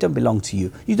 I don't belong to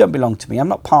you, you don't belong to me, I'm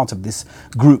not part of this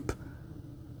group.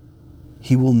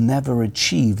 He will never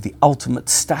achieve the ultimate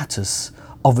status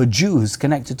of a Jew who's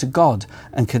connected to God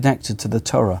and connected to the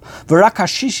Torah.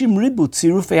 It's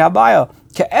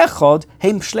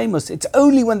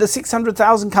only when the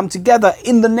 600,000 come together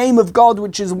in the name of God,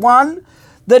 which is one,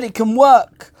 that it can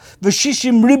work. We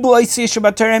know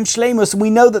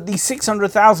that these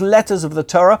 600,000 letters of the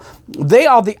Torah, they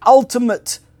are the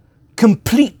ultimate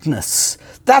completeness.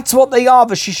 That's what they are,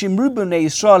 V'shishim Ribunei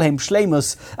Yisrael Hem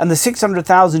Shleimus, and the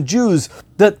 600,000 Jews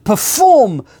that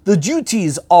perform the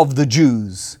duties of the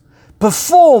Jews,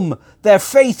 perform their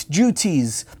faith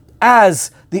duties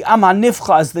as the Am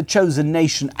HaNivcha, as the chosen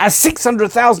nation, as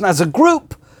 600,000 as a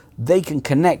group. They can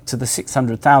connect to the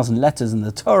 600,000 letters in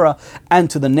the Torah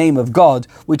and to the name of God,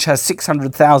 which has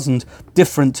 600,000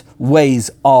 different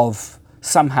ways of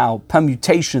somehow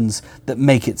permutations that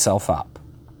make itself up.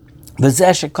 And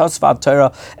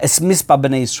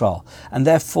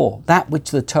therefore, that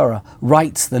which the Torah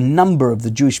writes the number of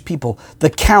the Jewish people, the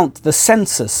count, the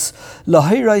census, tells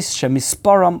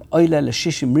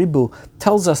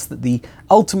us that the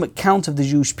ultimate count of the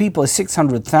Jewish people is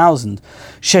 600,000.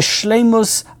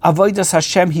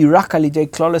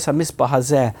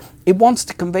 It wants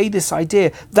to convey this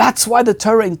idea. That's why the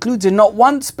Torah includes it not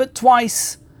once but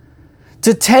twice,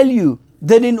 to tell you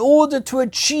that in order to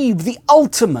achieve the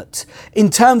ultimate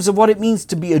in terms of what it means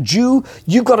to be a Jew,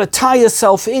 you've got to tie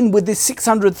yourself in with this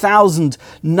 600,000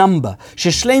 number.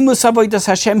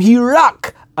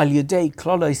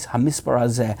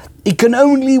 It can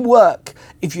only work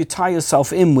if you tie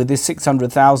yourself in with this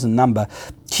 600,000 number.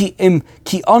 Im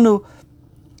ki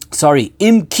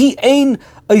ein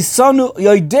even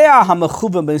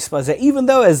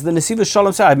though, as the Nesiva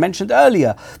Shalom said, I mentioned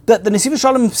earlier, that the Nesiva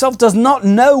Shalom himself does not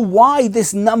know why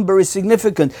this number is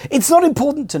significant. It's not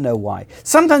important to know why.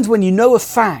 Sometimes when you know a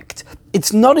fact,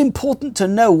 it's not important to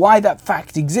know why that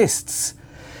fact exists.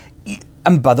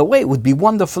 And by the way, it would be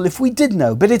wonderful if we did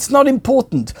know, but it's not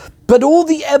important. But all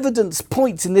the evidence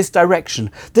points in this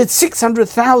direction, that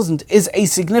 600,000 is a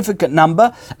significant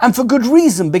number, and for good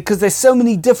reason, because there's so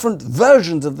many different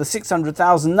versions of the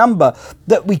 600,000 number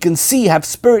that we can see have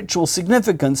spiritual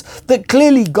significance, that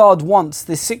clearly God wants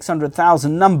this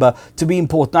 600,000 number to be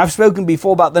important. I've spoken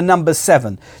before about the number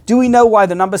 7. Do we know why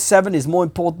the number 7 is more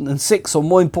important than 6 or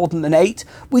more important than 8?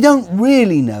 We don't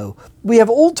really know. We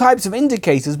have all types of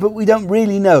indicators, but we don't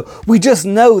really know. We just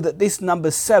know that this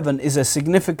number 7 is a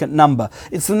significant number.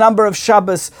 It's the number of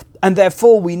Shabbos, and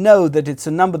therefore we know that it's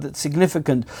a number that's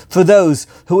significant for those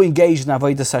who engage in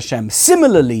Avodas Hashem.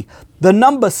 Similarly, the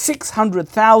number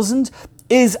 600,000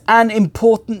 is an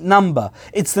important number.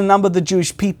 It's the number of the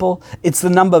Jewish people. It's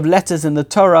the number of letters in the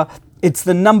Torah. It's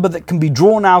the number that can be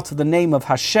drawn out of the name of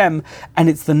Hashem, and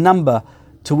it's the number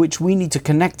to which we need to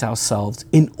connect ourselves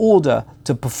in order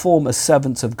to perform as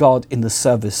servants of God in the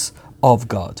service of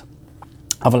God.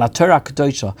 We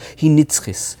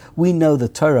know the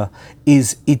Torah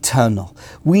is eternal.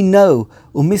 We know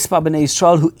we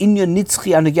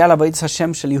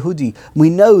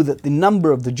know that the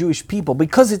number of the Jewish people,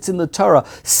 because it's in the Torah,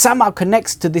 somehow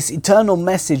connects to this eternal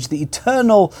message, the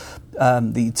eternal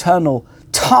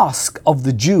task of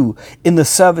the Jew in the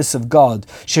service of God.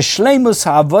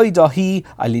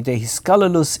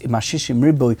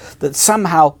 That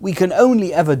somehow we can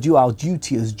only ever do our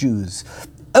duty as Jews,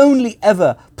 only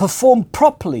ever perform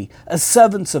properly as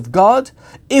servants of God,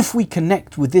 if we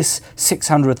connect with this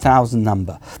 600,000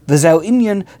 number. V'zeu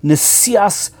inyan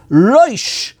nesias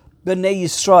roish b'nei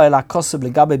Yisrael hakosav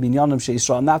legabe binyanim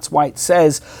she'Yisrael, and that's why it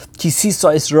says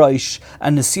kisisa is roish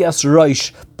and nesias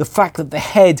roish, the fact that the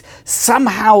head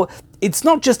somehow, it's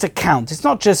not just a count, it's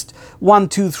not just 1,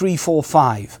 2, 3, 4,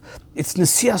 5. It's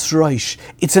nesias roish.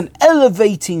 It's an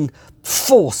elevating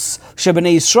force.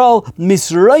 Shebnei Yisrael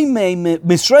misroimim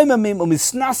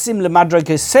umisnasim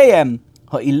lemadrageseim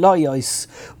ha'ilayos.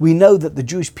 We know that the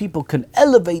Jewish people can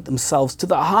elevate themselves to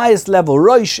the highest level.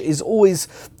 Rosh is always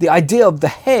the idea of the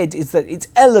head, is that it's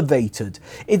elevated.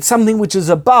 It's something which is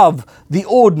above the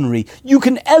ordinary. You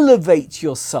can elevate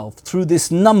yourself through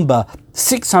this number,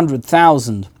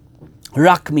 600,000.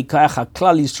 Rak mikayacha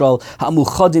klal Yisrael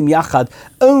ha'muchadim yachad,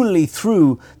 only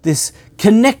through this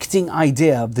connecting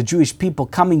idea of the Jewish people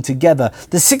coming together,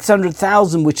 the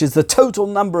 600,000, which is the total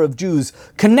number of Jews,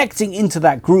 connecting into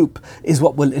that group, is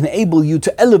what will enable you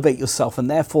to elevate yourself,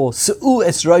 and therefore Su'u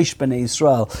es roish b'nei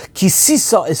Yisrael,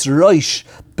 Kisisa es roish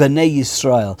Bnei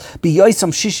Yisrael.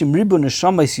 B'yoisam shishim ribu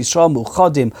neshamas Yisrael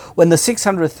mu'chadim. When the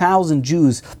 600,000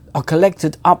 Jews are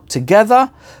collected up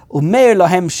together, umeir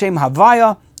lahem shem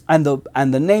havaya, and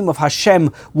the name of Hashem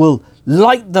will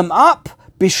light them up,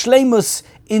 bishleimus,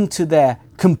 into their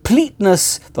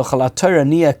completeness, the Torah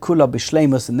niya kula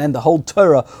bishleimus, and then the whole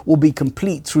Torah will be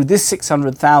complete through this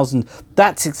 600,000,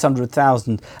 that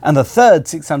 600,000, and the third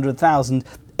 600,000.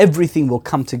 Everything will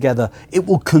come together. It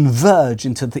will converge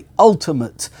into the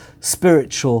ultimate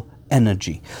spiritual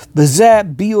energy.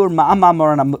 B'zeh biur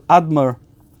ma'amar and admar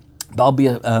bal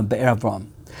be'er Avram.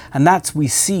 And that's, we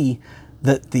see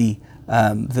that the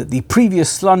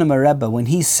previous Slonim Rebbe, when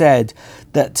he said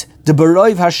that the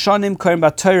Baroiv Hashanim Korim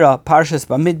B'Torah Parshas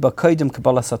Bamidbar Kodim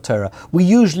Kabbalas HaTorah. We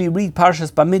usually read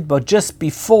Parshas Bamidbar just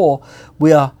before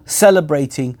we are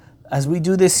celebrating, as we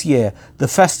do this year, the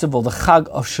festival, the Chag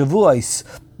of Shavuos,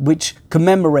 which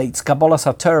commemorates Kabbalas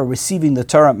HaTorah, receiving the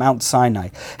Torah at Mount Sinai.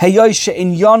 Heyosh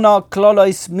in Yona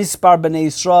Klolos Mispar Bnei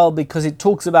Yisrael, because it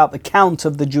talks about the count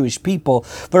of the Jewish people.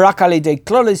 V'rak alidei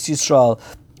Klolos Yisrael.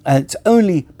 And it's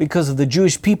only because of the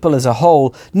Jewish people as a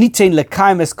whole. Nitein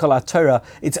lekaimes kol haTorah.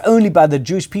 It's only by the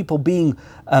Jewish people being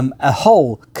a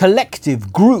whole,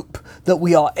 collective group, that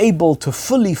we are able to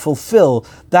fully fulfill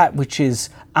that which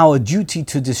is our duty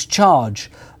to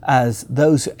discharge as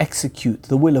those who execute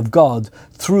the will of God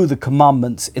through the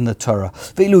commandments in the Torah.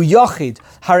 Ve'ilu yochid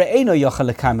hare'eno yochel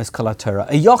lekaimes kol haTorah.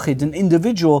 A yochid, an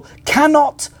individual,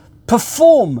 cannot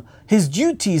perform his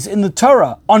duties in the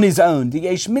Torah on his own.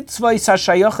 There are some mitzvahs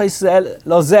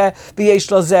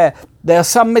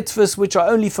which are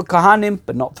only for Kohanim,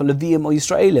 but not for Leviim or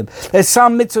Yisraelim. There's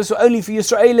some mitzvahs which are only for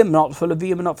Yisraelim, not for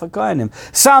Leviim and not for Kohanim.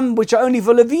 Some which are only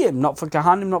for Leviim, not for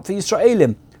Kohanim, not for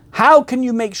Yisraelim. How can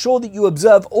you make sure that you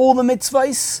observe all the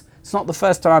mitzvahs? It's not the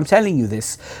first time I'm telling you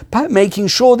this. By making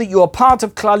sure that you are part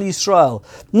of Klal Yisrael,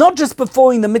 not just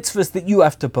performing the mitzvahs that you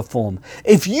have to perform.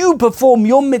 If you perform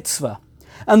your mitzvah,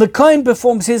 and the Kohen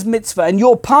performs his mitzvah, and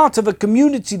you're part of a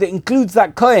community that includes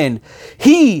that Kohen,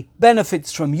 he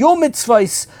benefits from your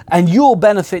mitzvahs, and you'll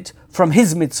benefit from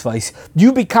his mitzvahs.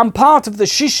 You become part of the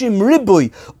Shishim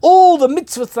Ribui, all the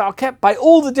mitzvahs that are kept by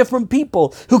all the different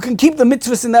people who can keep the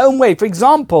mitzvahs in their own way. For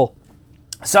example,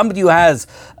 somebody who has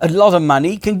a lot of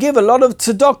money can give a lot of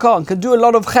tzedakah and can do a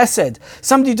lot of chesed.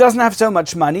 Somebody who doesn't have so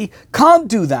much money can't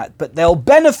do that, but they'll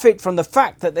benefit from the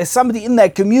fact that there's somebody in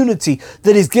their community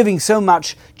that is giving so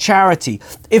much charity.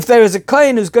 If there is a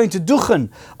kohen who's going to duchen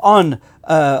on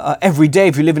every day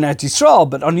if you live in Eretz Yisrael,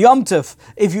 but on Yom Tov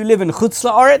if you live in Chutz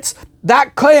La'aretz,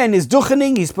 that kohen is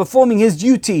duchening, he's performing his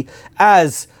duty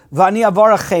as Vani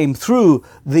Avarachem through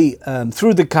the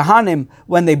Kahanim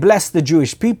when they bless the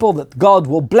Jewish people, that God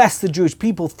will bless the Jewish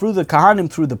people through the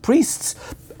Kahanim, through the priests.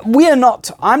 I'm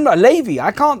not Levi,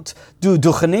 I can't do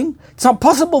duchening. It's not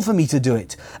possible for me to do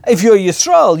it. If you're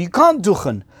Yisrael, you can't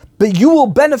duchen. But you will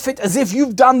benefit as if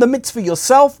you've done the mitzvah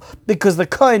yourself, because the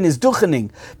Kohen is duchening.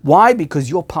 Why? Because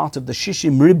you're part of the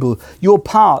Shishim Ribu. You're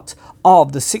part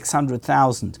of the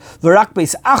 600,000.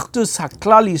 It's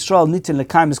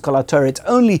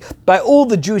only by all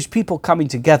the Jewish people coming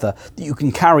together that you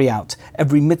can carry out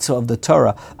every mitzvah of the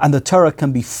Torah, and the Torah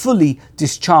can be fully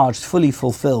discharged, fully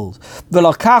fulfilled.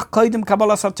 That's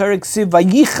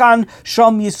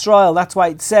why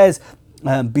it says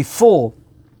before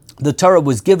the Torah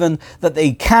was given that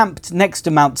they camped next to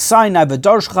Mount Sinai.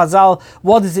 V'dorsh Chazal,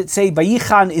 what does it say?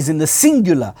 Vayichan is in the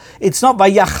singular. It's not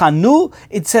Vayachanu,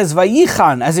 it says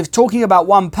Vayichan, as if talking about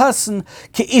one person.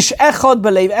 Ki'ish echad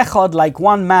b'leiv echad, like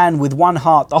one man with one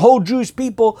heart. The whole Jewish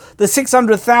people, the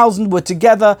 600,000 were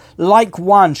together like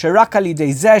one. Sherak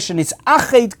alidei zesh, and it's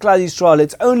Ached Klal Yisrael.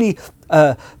 It's only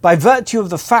by virtue of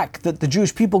the fact that the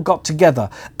Jewish people got together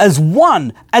as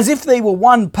one, as if they were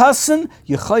one person,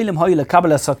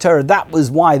 that was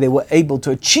why they were able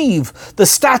to achieve the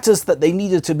status that they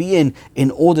needed to be in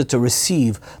order to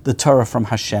receive the Torah from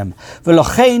Hashem. And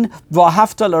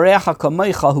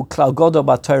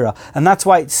that's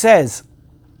why it says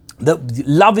that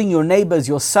loving your neighbors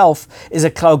yourself is a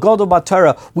klal gadol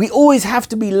b'Torah. We always have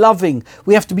to be loving.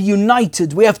 We have to be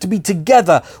united. We have to be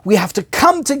together. We have to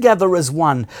come together as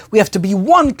one. We have to be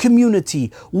one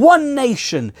community, one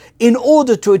nation, in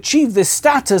order to achieve this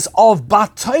status of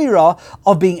b'Torah,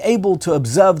 of being able to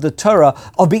observe the Torah,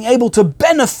 of being able to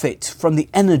benefit from the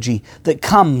energy that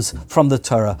comes from the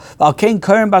Torah. Says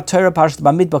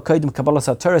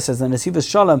the Nesivos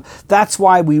Shalom. That's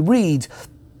why we read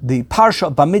the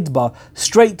Parsha Bamidbar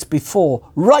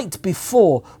right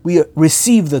before we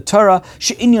receive the Torah.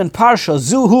 She'inyan Parsha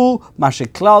Zuhu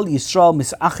Masheklal Yisrael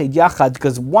Misachid Yachad,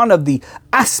 because one of the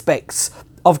aspects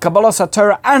of Kabbalas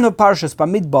HaTorah and of Parshas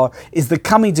Bamidbar is the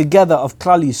coming together of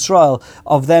Klal Yisrael,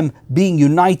 of them being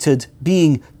united,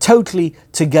 being totally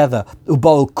together.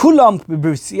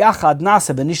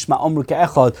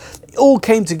 All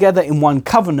came together in one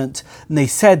covenant, and they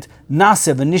said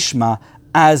Nase v'nishma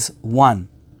as one.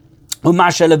 And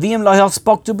that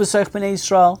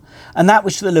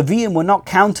which the Leviim were not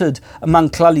counted among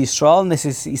Klal Yisrael, and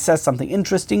he says something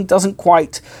interesting, doesn't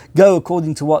quite go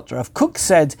according to what Rav Kook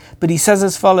said, but he says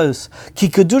as follows: Ki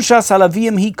kedushas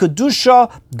haLeviim hi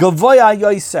kedusha gavoya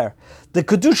yoser. The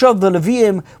Kedusha of the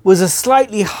Leviim was a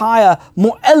slightly higher,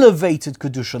 more elevated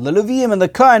Kedusha. The Leviim and the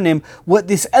Kohanim were at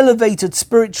this elevated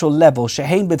spiritual level.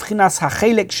 Shehein b'vchinas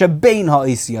hachelek shebein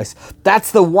ha'osiyos.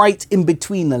 That's the white in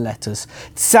between the letters.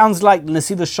 It sounds like the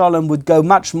Nesiv Shalom would go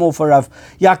much more for Rav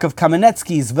Yaakov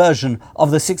Kamenetsky's version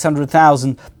of the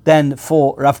 600,000 than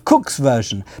for Rav Kook's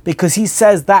version, because he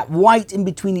says that white in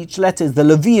between each letter is the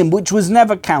Leviim, which was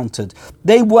never counted.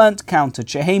 They weren't counted.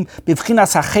 Sheheim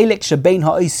b'vchinas hachelek shebein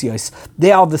ha'osiyos.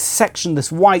 They are the section,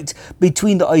 this white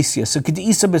between the Osiyos. So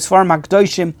Kedisa B'Sfarim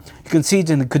HaKadoshim, you can see it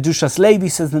in the Kedushas Levi,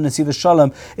 says the Nesiv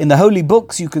Shalom. In the holy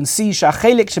books, you can see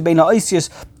Sha'chelek Shebein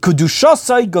HaOsiyos,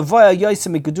 Kedushasai Gavoya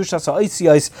Yosem Kedushas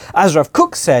HaOsiyos. As Rav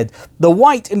Kook said, the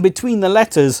white in between the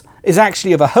letters is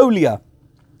actually of a holier,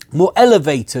 more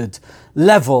elevated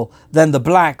level than the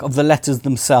black of the letters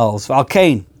themselves.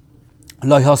 V'alkein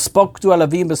Lo Haspoktu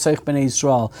Alavim B'Seich B'nei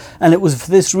Yisrael. And it was for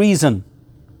this reason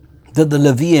that the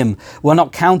Leviim were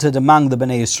not counted among the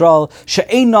Bnei Yisrael,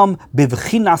 she'einam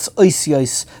bivchinas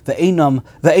oisiyos ve'ein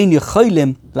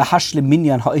yecholim lahashlim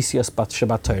minyan ha'oisiyos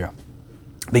Shabbat Torah.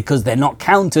 Because they're not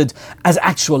counted as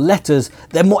actual letters,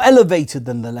 they're more elevated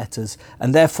than the letters,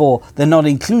 and therefore they're not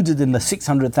included in the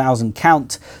 600,000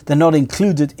 count, they're not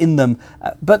included in them,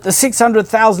 but the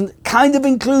 600,000 kind of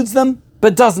includes them,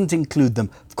 but doesn't include them.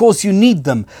 Of course you need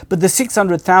them, but the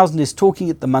 600,000 is talking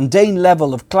at the mundane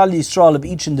level of Klal Yisrael, of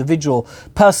each individual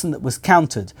person that was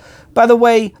counted. By the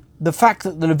way, the fact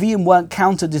that the Leviim weren't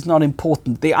counted is not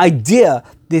important. The idea,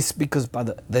 because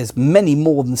there's many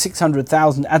more than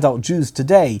 600,000 adult Jews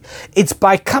today, it's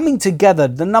by coming together,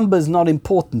 the number's not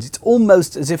important. It's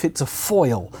almost as if it's a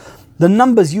foil. The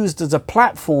number's used as a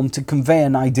platform to convey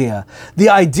an idea. The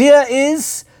idea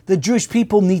is the Jewish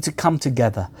people need to come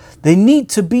together. They need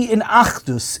to be in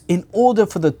Achdus in order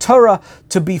for the Torah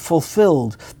to be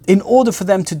fulfilled, in order for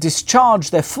them to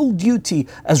discharge their full duty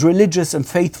as religious and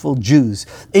faithful Jews,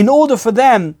 in order for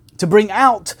them to bring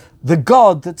out the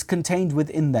God that's contained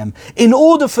within them, in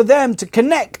order for them to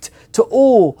connect to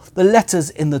all the letters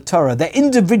in the Torah. Their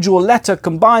individual letter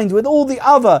combined with all the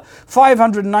other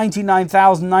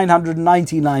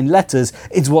 599,999 letters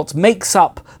is what makes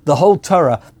up the whole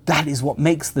Torah. That is what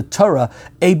makes the Torah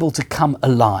able to come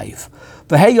alive.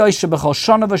 And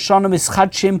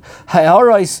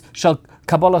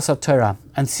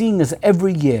seeing as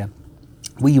every year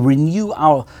we renew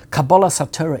our Kabbalas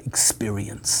HaTorah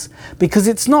experience, because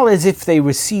it's not as if they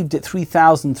received it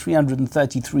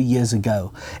 3,333 years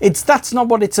ago. That's not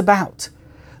what it's about.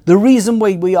 The reason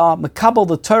why we are Makabal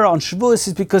the Torah on Shavuos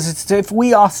is because it's as if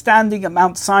we are standing at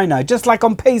Mount Sinai, just like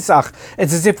on Pesach.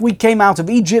 It's as if we came out of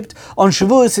Egypt. On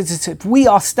Shavuos, it's as if we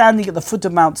are standing at the foot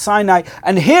of Mount Sinai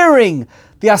and hearing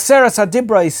the Aseres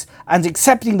HaDibros and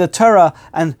accepting the Torah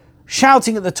and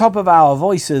shouting at the top of our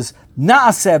voices,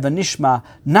 Naaseh v'nishma,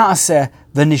 Naaseh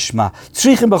v'nishma.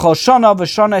 Tzrichim b'chol shana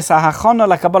v'shana es ha'achana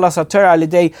l'Kabbalas HaTorah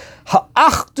al-yedei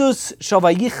ha'achdus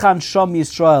shavayichan sham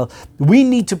Yisrael. We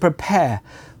need to prepare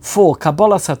for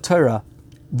Kabbalas HaTorah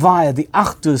via the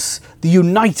achdus, the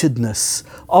unitedness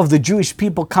of the Jewish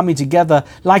people coming together,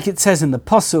 like it says in the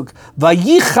Pasuk,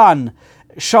 Vayichan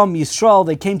Sham Yisrael,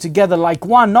 they came together like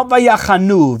one, not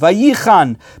Vayachanu,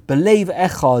 Vayichan, Belev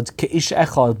Echad, Keish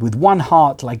Echad, with one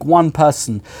heart, like one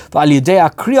person. And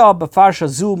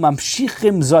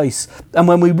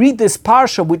when we read this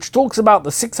parsha, which talks about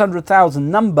the 600,000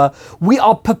 number, we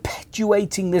are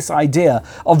perpetuating this idea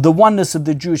of the oneness of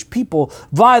the Jewish people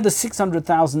via the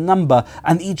 600,000 number,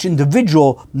 and each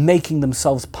individual making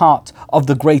themselves part of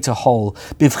the greater whole.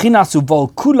 Bivchinas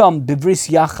uvol kulam bivris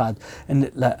yachad, and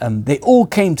they all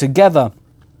came together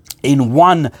in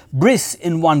one bris,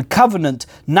 in one covenant,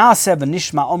 Naaseh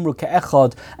v'nishma omru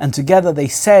ke'echad, and together they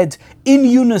said in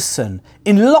unison,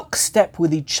 in lockstep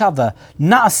with each other,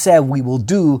 Naaseh we will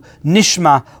do,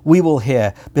 Nishma we will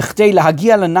hear. B'chdei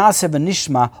lahagia leNaaseh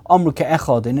v'nishma omru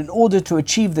ke'echad, and in order to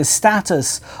achieve the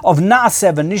status of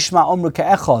Naaseh v'nishma omru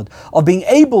ke'echad, of being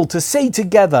able to say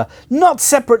together, not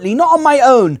separately, not on my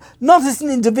own, not as an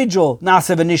individual,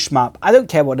 Naaseh v'nishma, I don't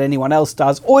care what anyone else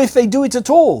does, or if they do it at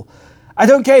all. I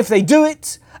don't care if they do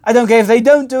it, I don't care if they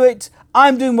don't do it,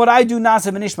 I'm doing what I do,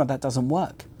 Na'aseh v'nishma. That doesn't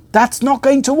work. That's not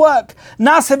going to work.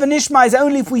 Na'aseh v'nishma is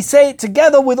only if we say it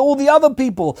together with all the other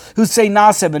people who say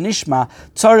Na'aseh v'nishma.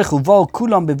 Tzarich uvol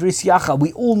kulam b'bris yacha.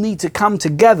 We all need to come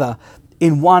together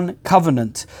in one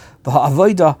covenant. And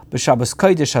this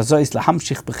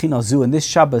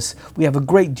Shabbos, we have a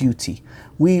great duty.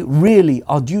 We really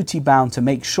are duty bound to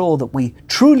make sure that we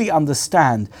truly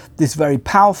understand this very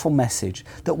powerful message,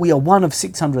 that we are one of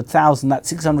 600,000, that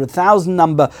 600,000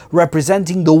 number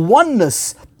representing the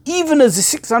oneness, even as the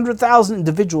 600,000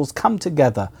 individuals come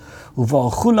together. I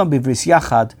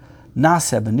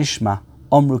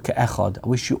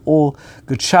wish you all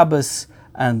good Shabbos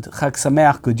and Chag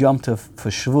Sameach, good Yom Tov for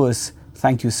Shavuos.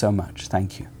 Thank you so much.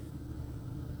 Thank you.